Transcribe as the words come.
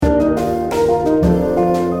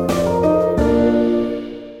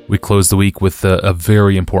close the week with a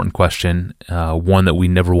very important question, one that we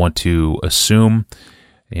never want to assume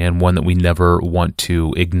and one that we never want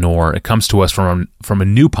to ignore. It comes to us from a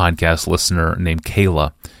new podcast listener named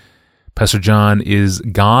Kayla. Pastor John, is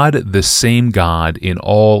God the same God in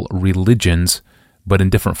all religions, but in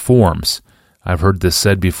different forms? I've heard this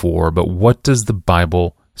said before, but what does the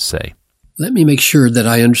Bible say? Let me make sure that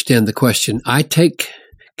I understand the question. I take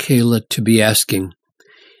Kayla to be asking,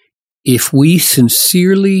 if we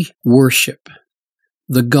sincerely worship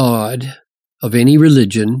the God of any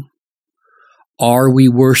religion, are we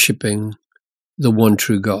worshiping the one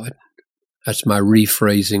true God? That's my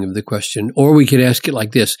rephrasing of the question. Or we could ask it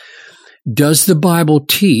like this. Does the Bible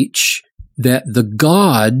teach that the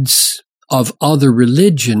gods of other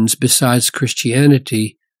religions besides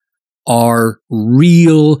Christianity are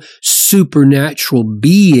real supernatural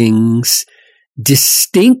beings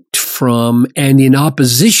distinct from and in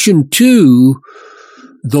opposition to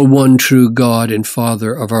the one true God and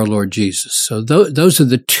Father of our Lord Jesus? So those are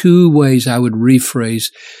the two ways I would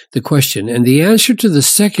rephrase the question. And the answer to the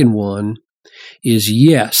second one is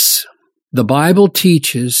yes. The Bible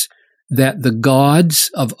teaches that the gods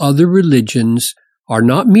of other religions are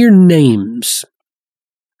not mere names.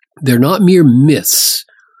 They're not mere myths,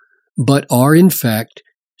 but are in fact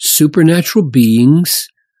supernatural beings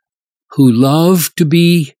who love to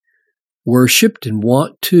be worshipped and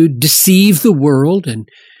want to deceive the world and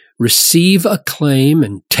receive acclaim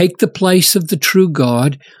and take the place of the true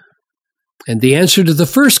God. And the answer to the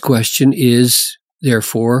first question is,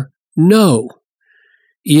 therefore, no.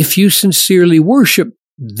 If you sincerely worship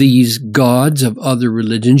these gods of other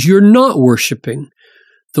religions, you're not worshiping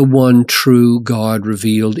the one true God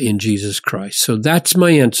revealed in Jesus Christ. So that's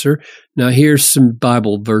my answer. Now here's some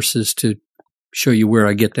Bible verses to show you where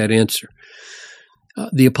I get that answer.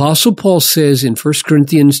 The Apostle Paul says in 1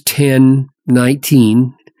 Corinthians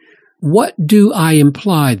 10:19, what do I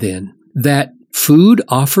imply then? That food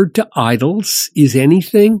offered to idols is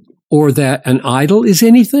anything, or that an idol is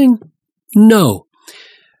anything? No.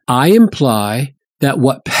 I imply that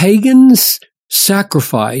what pagans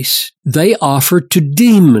sacrifice, they offer to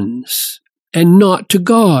demons and not to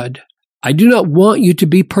God. I do not want you to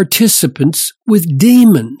be participants with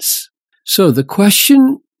demons. So the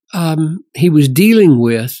question he was dealing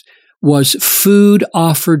with was food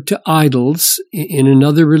offered to idols in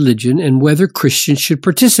another religion and whether Christians should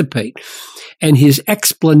participate. And his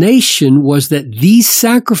explanation was that these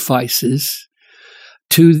sacrifices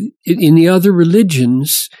in the other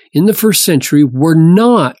religions in the first century were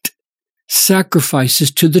not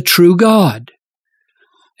sacrifices to the true God,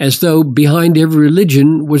 as though behind every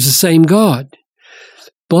religion was the same God.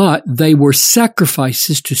 But they were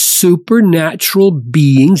sacrifices to supernatural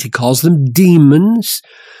beings, he calls them demons,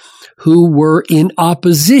 who were in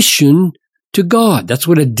opposition to God. That's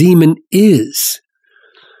what a demon is.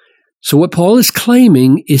 So what Paul is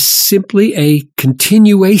claiming is simply a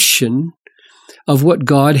continuation of what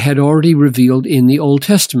God had already revealed in the Old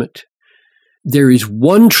Testament. There is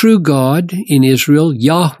one true God in Israel,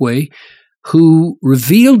 Yahweh, who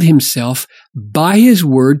revealed himself by his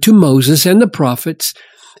word to Moses and the prophets,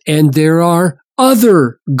 and there are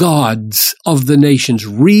other gods of the nations,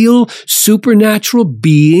 real supernatural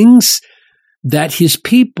beings that his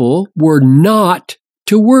people were not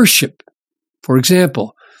to worship. For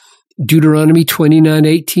example, Deuteronomy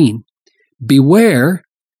 29:18, beware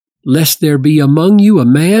lest there be among you a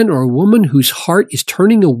man or a woman whose heart is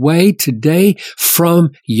turning away today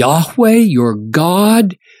from Yahweh, your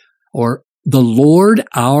God, or the Lord,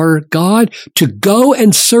 our God, to go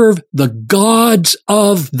and serve the gods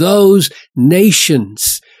of those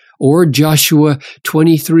nations. Or Joshua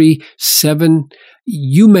 23:7,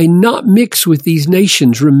 you may not mix with these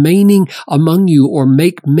nations remaining among you, or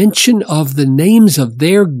make mention of the names of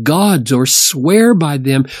their gods, or swear by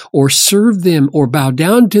them, or serve them, or bow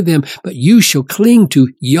down to them, but you shall cling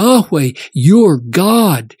to Yahweh, your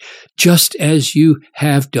God, just as you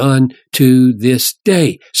have done to this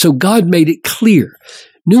day. So God made it clear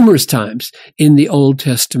numerous times in the Old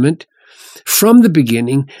Testament from the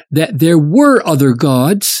beginning that there were other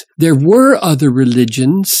gods, there were other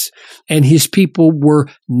religions, and his people were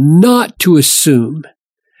not to assume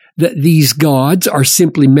that these gods are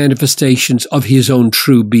simply manifestations of his own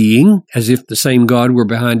true being, as if the same God were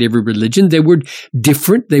behind every religion. They were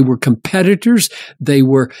different, they were competitors, they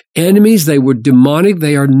were enemies, they were demonic,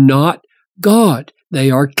 they are not God. They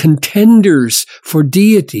are contenders for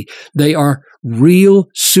deity. They are real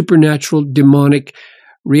supernatural demonic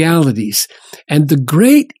realities. And the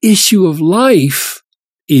great issue of life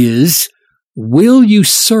is, will you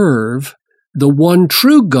serve the one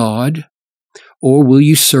true God, or will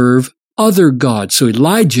you serve other gods. So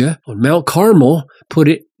Elijah on Mount Carmel put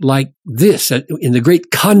it like this in the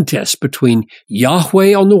great contest between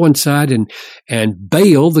Yahweh on the one side and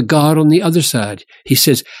Baal, the god, on the other side. He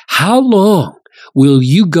says, how long will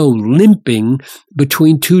you go limping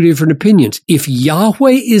between two different opinions? If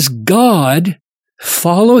Yahweh is God,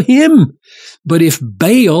 follow him. But if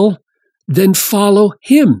Baal, then follow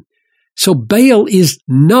him. So Baal is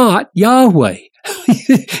not Yahweh.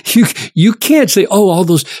 You can't say, oh, all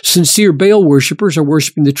those sincere Baal worshipers are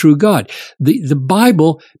worshiping the true God. The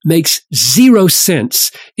Bible makes zero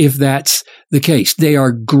sense if that's the case. They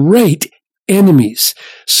are great enemies.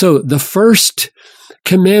 So the first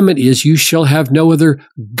commandment is, you shall have no other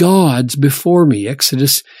gods before me.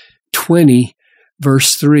 Exodus 20,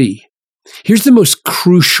 verse 3. Here's the most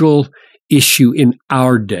crucial issue in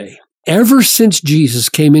our day. Ever since Jesus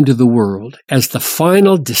came into the world as the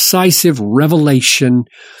final decisive revelation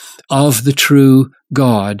of the true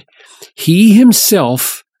God, he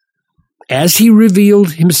himself, as he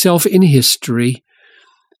revealed himself in history,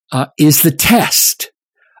 is the test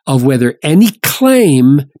of whether any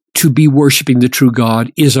claim to be worshiping the true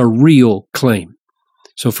God is a real claim.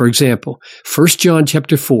 So, for example, 1 John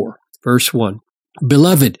chapter 4, verse 1.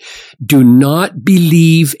 Beloved, do not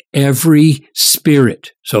believe every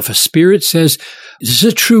spirit. So if a spirit says, this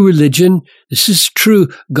is a true religion, this is true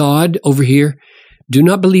God over here, do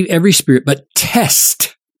not believe every spirit, but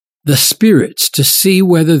test the spirits to see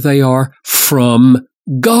whether they are from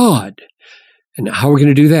God. And how are we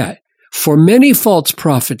going to do that? For many false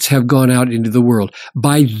prophets have gone out into the world.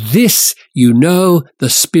 By this you know the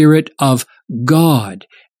Spirit of God.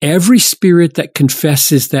 Every spirit that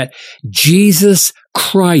confesses that Jesus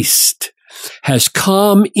Christ has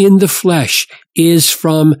come in the flesh is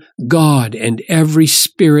from God, and every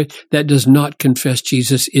spirit that does not confess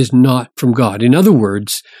Jesus is not from God. In other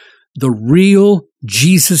words, the real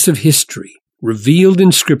Jesus of history, revealed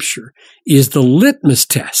in Scripture, is the litmus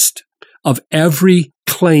test of every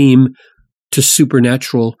claim to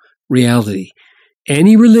supernatural reality.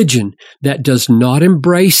 Any religion that does not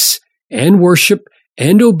embrace and worship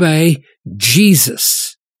and obey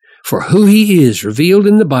Jesus for who he is revealed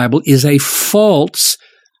in the Bible is a false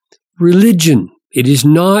religion. It is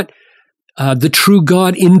not the true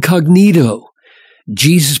God incognito.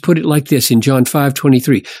 Jesus put it like this in John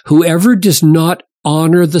 5:23. Whoever does not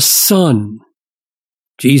honor the Son,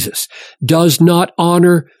 Jesus, does not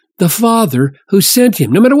honor the Father who sent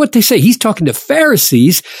him. No matter what they say, he's talking to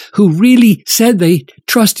Pharisees who really said they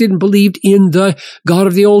trusted and believed in the God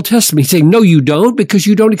of the Old Testament. He's saying, no, you don't, because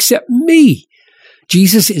you don't accept me.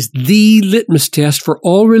 Jesus is the litmus test for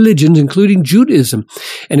all religions, including Judaism.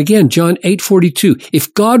 And again, John 8:42,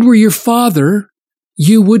 if God were your Father,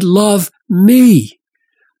 you would love me,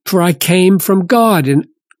 for I came from God and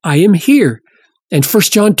I am here. And 1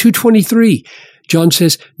 John 2:23, John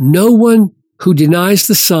says, no one who denies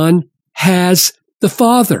the Son has the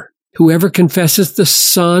Father. Whoever confesses the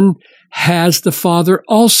Son has the Father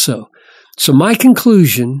also. So my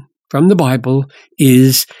conclusion from the Bible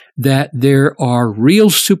is that there are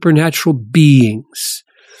real supernatural beings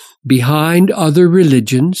behind other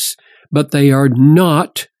religions, but they are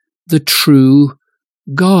not the true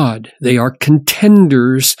God. They are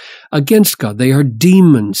contenders against God. They are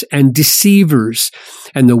demons and deceivers.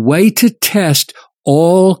 And the way to test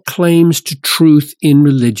all claims to truth in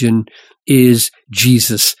religion is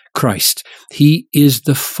Jesus Christ. He is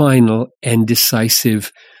the final and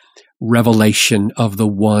decisive revelation of the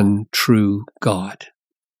one true God.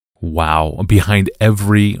 Wow. Behind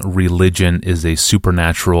every religion is a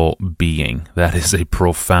supernatural being. That is a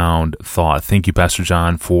profound thought. Thank you, Pastor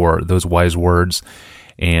John, for those wise words.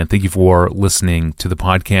 And thank you for listening to the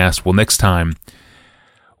podcast. Well, next time,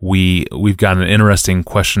 we've got an interesting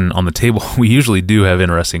question on the table. We usually do have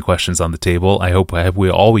interesting questions on the table. I hope we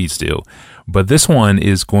always do. But this one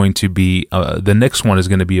is going to be, the next one is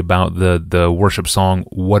going to be about the worship song,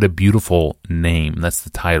 What a Beautiful Name. That's the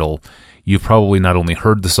title. You've probably not only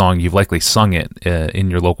heard the song, you've likely sung it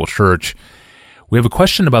in your local church. We have a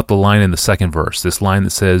question about the line in the second verse, this line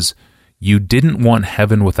that says, you didn't want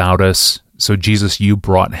heaven without us, so Jesus, you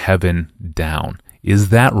brought heaven down. Is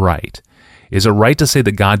that right? Is it right to say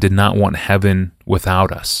that God did not want heaven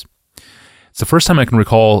without us? It's the first time I can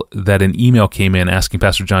recall that an email came in asking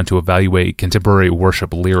Pastor John to evaluate contemporary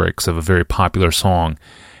worship lyrics of a very popular song,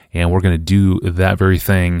 and we're going to do that very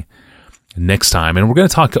thing next time. And we're going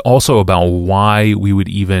to talk also about why we would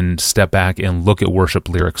even step back and look at worship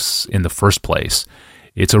lyrics in the first place.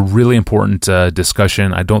 It's a really important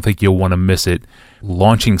discussion. I don't think you'll want to miss it.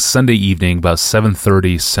 Launching Sunday evening about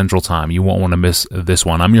 7:30 Central Time. You won't want to miss this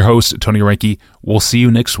one. I'm your host, Tony Reinke. We'll see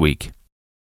you next week.